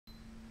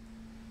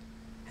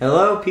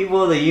Hello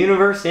people of the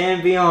universe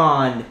and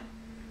beyond.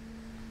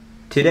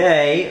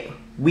 Today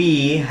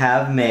we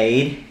have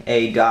made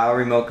a dial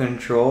remote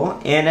control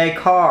and a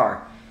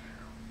car.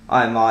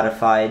 I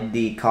modified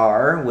the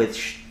car with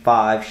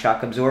 5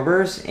 shock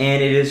absorbers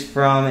and it is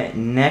from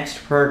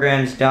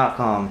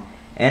nextprograms.com,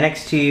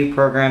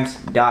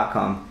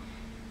 nxtprograms.com.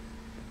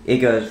 It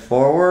goes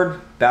forward,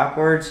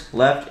 backwards,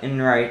 left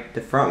and right. The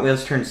front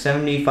wheels turn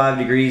 75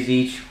 degrees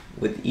each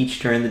with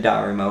each turn of the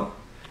dial remote.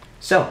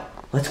 So,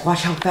 let's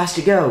watch how fast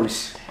it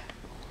goes.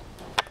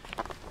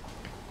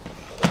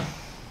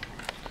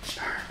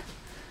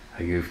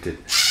 I goofed it.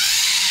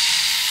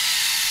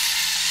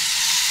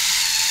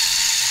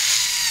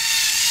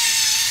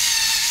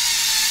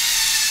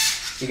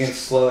 You can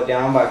slow it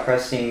down by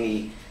pressing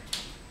the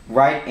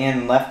right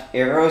and left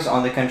arrows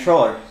on the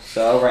controller.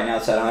 So right now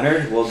it's at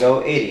 100, we'll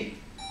go 80.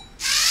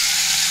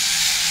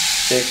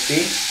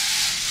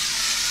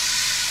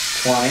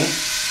 60.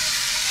 20.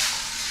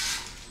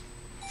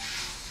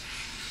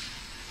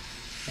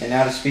 And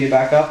now to speed it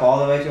back up all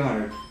the way to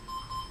 100.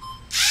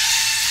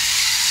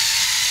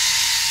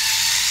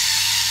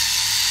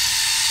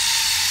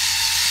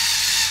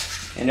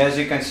 And as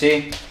you can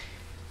see,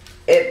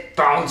 it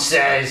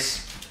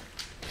bounces.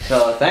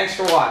 So thanks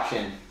for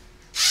watching.